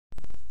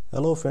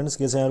Hello friends,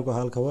 के छ यहाँहरुको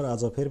हाल खबर।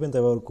 आज फेरि पनि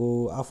तपाईहरुको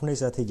आफ्नै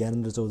साथी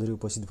ज्ञानेन्द्र चौधरी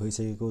उपस्थित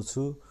भइसकेको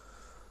छु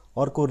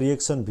अर्को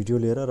रिएक्सन भिडियो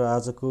लिएर। र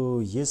आजको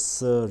यस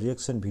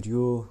रिएक्सन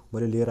भिडियो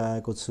मैले लिएर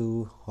आएको छु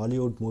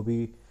हलिउड मुभी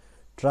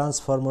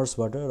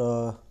ट्रान्सफर्मर्सबाट।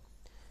 र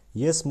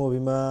यस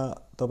मुभीमा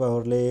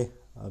तपाईहरुले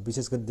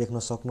विशेष गरी देख्न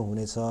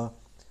सक्नुहुनेछ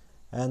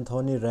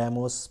एन्थोनी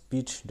र्यामोस,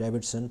 पिट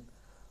डेभिडसन,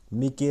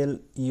 मिकेल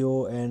इयो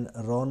एन्ड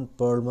रन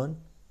पर्लमन।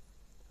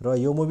 र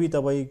यो मुभी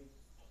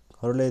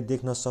तपाईहरुले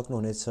देख्न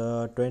सक्नुहुनेछ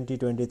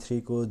 2023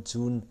 को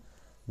जुन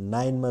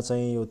 9 मा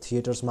चाहिँ यो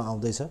थिएटर्समा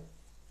आउँदैछ।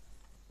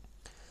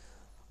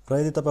 र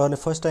यदि तपाईहरुले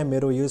फर्स्ट टाइम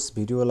मेरो यस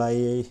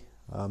भिडियोलाई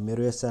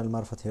मेरो यस च्यानल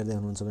मार्फत हेर्दै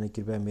हुनुहुन्छ भने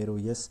कृपया मेरो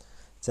यस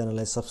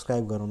च्यानललाई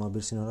सब्स्क्राइब गर्न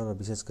नबिर्सिनु होला। र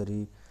विशेष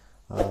गरी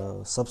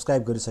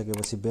सब्स्क्राइब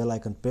गरिसकेपछि बेल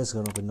आइकन प्रेस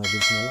गर्न पनि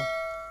नबिर्सिनु होला।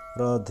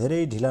 र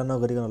धेरै ढिला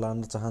नगरिकन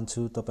लान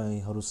चाहन्छु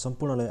तपाईहरु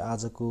सम्पूर्णलाई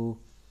आजको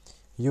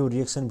यो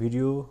रिएक्सन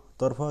भिडियो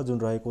तर्फ, जुन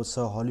रहेको छ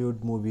Hollywood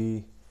movie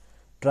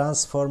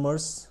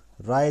ट्रान्सफर्मर्स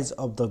rise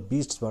of the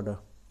बीस्ट्सबाट।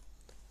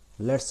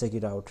 Let's check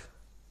it out.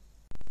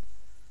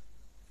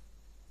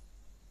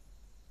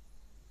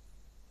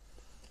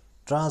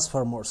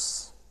 Transformers.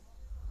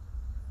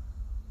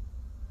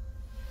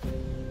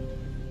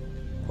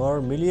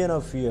 For millions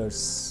of years,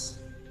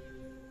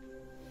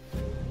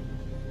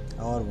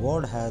 our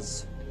world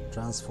has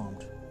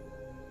transformed.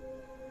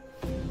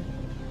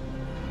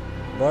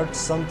 But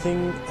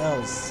something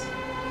else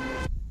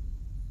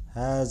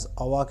has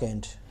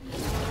awakened.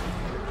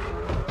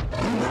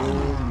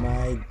 Oh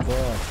my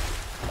God.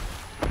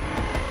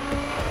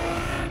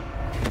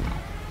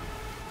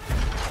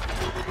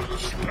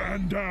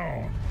 Stand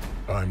down.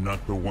 I'm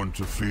not the one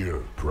to fear,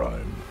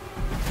 Prime.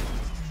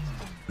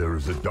 There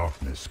is a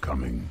darkness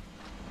coming.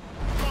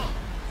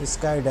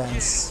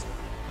 Skydance.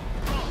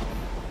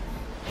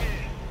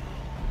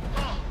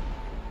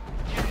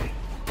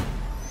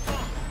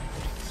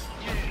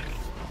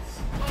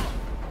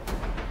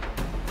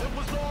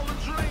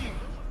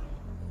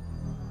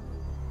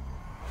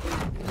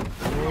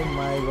 Oh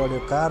my God,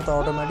 यो car त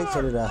automatic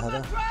चलिरहेको छ।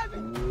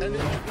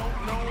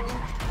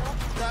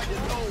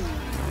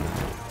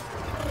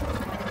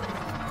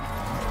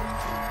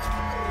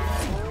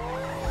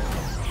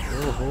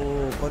 ओहो,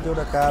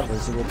 कतिवटा car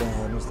भइसक्यो त्यहाँ,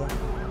 हेर्नुस् त।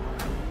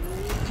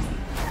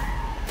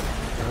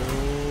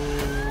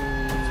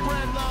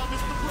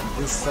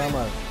 This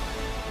summer.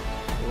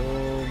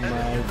 Oh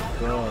my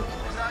God.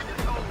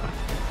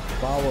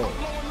 Power.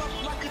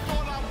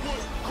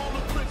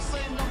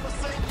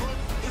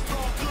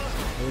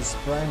 It's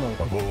primal.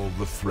 Of all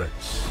the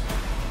threats,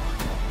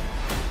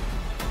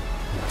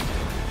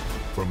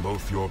 from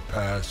both your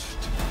past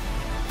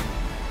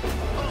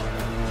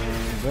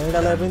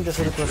गैंडालाई पनि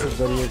त्यसरी प्रस्तुत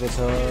गरिएको छ।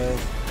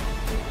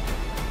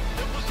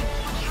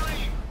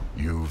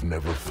 you've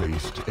never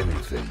faced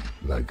anything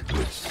like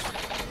this.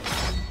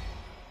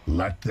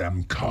 Let them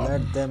come.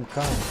 Let them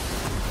come.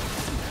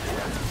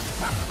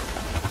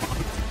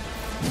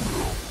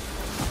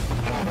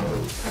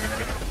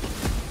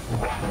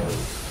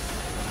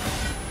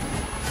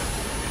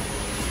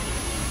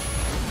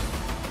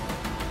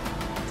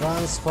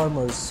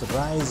 Transformers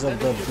Rise of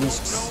the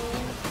Beasts.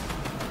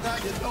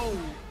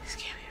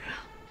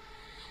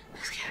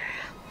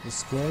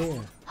 Scary.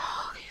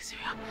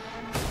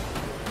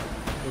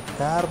 The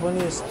car पनि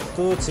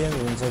यस्तो change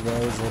हुन्छ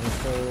guys, हेर्नुस्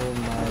त। Oh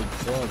my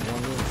God,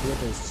 running in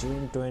theaters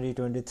June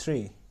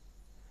 2023.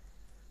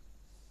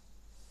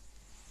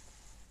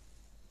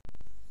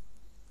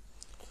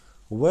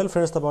 Well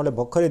friends, तपाईहरुले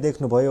भर्खरै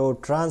देख्नुभयो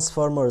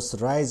ट्रान्सफर्मर्स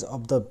rise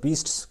of the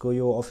beasts को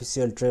यो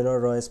अफिसियल ट्रेलर।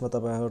 र यसमा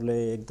तपाईहरुले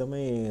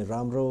एकदमै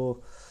राम्रो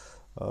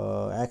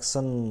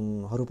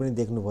एक्सनहरु पनि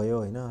देख्नुभयो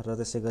हैन। र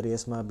त्यसैगरी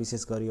यसमा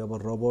विशेष गरी अब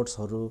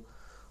रोबोट्सहरु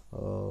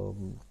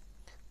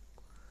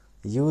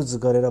युज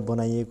गरेर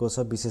बनाइएको छ।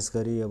 विशेष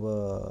गरी अब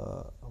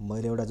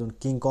मैले एउटा जुन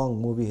किङ कङ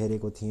मुभी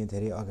हेरेको थिएँ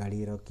धेरै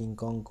अगाडि, र किङ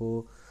कङ को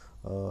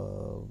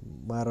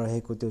मा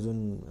रहेको त्यो जुन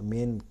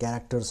मेन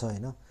क्यारेक्टर छ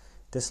हैन,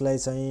 त्यसलाई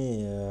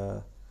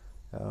चाहिँ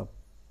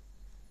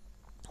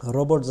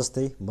रोबोट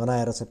जस्तै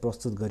बनाएर चाहिँ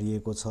प्रस्तुत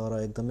गरिएको छ।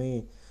 र एकदमै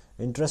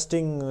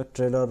इन्ट्रेस्टिङ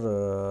ट्रेलर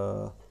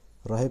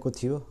रहेको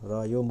थियो।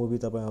 र यो मुभी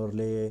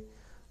तपाईहरुले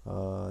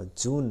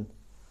जुन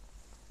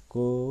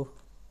को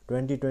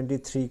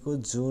 2023 को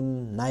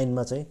जुन 9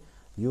 मा चाहिँ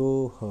यो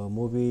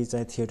मुभी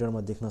चाहिँ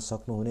थिएटरमा देख्न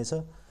सक्नुहुनेछ।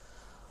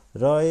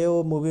 र यो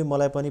मुभी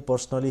मलाई पनि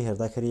पर्सनली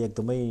हेर्दाखेरि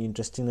एकदमै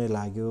इन्ट्रेस्टिङ नै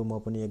लाग्यो। म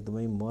पनि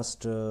एकदमै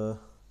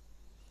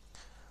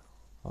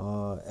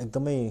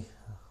एकदमै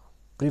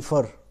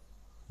प्रिफर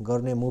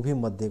गर्ने मुभी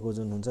मध्येको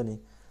जुन हुन्छ नि,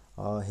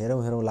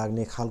 हेरौँ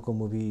लाग्ने खालको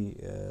मुभी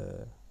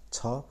छ।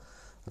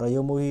 र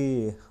यो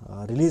मुभी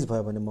रिलिज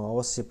भयो भने म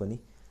अवश्य पनि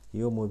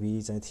यो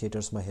मुभी चाहिँ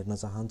थिएटर्समा हेर्न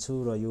चाहन्छु।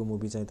 र यो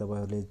मुभी चाहिँ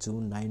तपाईहरुले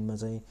जुन 9 मा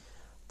चाहिँ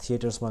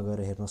थिएटर्समा गएर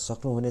हेर्न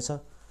सक्नुहुनेछ।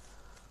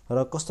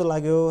 र कस्तो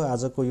लाग्यो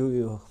आजको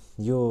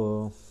यो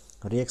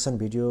रिएक्सन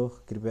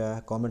भिडियो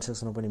कृपया कमेन्ट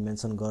सेक्सनमा पनि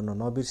मेन्सन गर्न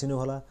नबिर्सिनु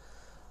होला।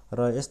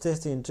 र यस्तै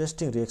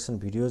इन्ट्रेस्टिङ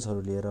रिएक्सन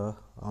भिडियोजहरु लिएर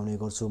आउने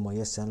गर्छु म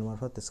यस च्यानल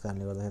मार्फत।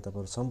 त्यसकारणले गर्दाखेरि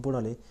तपाईहरु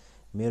सम्पूर्णले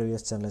मेरो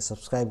यस च्यानललाई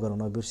सब्स्क्राइब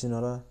गर्न नबिर्सिनु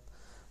होला।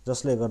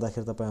 जसले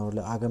गर्दाखेरि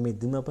तपाईहरुले आगामी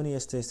दिनमा पनि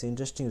यस्तै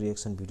इन्ट्रेस्टिङ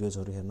रिएक्सन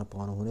भिडियोजहरु हेर्न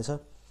पाउनुहुनेछ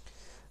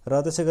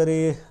र त्यसैगरी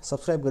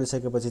सब्स्क्राइब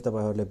गरिसकेपछि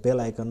तपाईहरुले बेल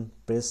आइकन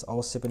प्रेस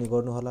अवश्य पनि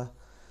गर्नुहोला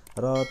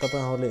र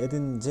तपाईहरुले यदि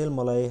जेल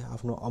मलाई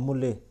आफ्नो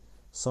अमूल्य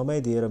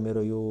समय दिएर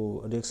मेरो यो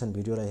रिएक्सन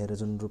भिडियोलाई हेरेर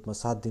जुन रूपमा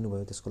साथ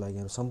दिनुभयो त्यसको लागि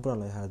यहाँहरु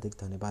सम्पूर्णलाई हार्दिक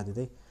धन्यवाद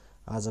दिँदै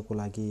आजको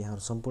लागि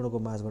यहाँहरु सम्पूर्णको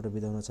माझबाट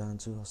बिदा हुन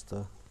चाहन्छु हस्त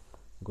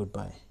गुड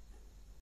बाइ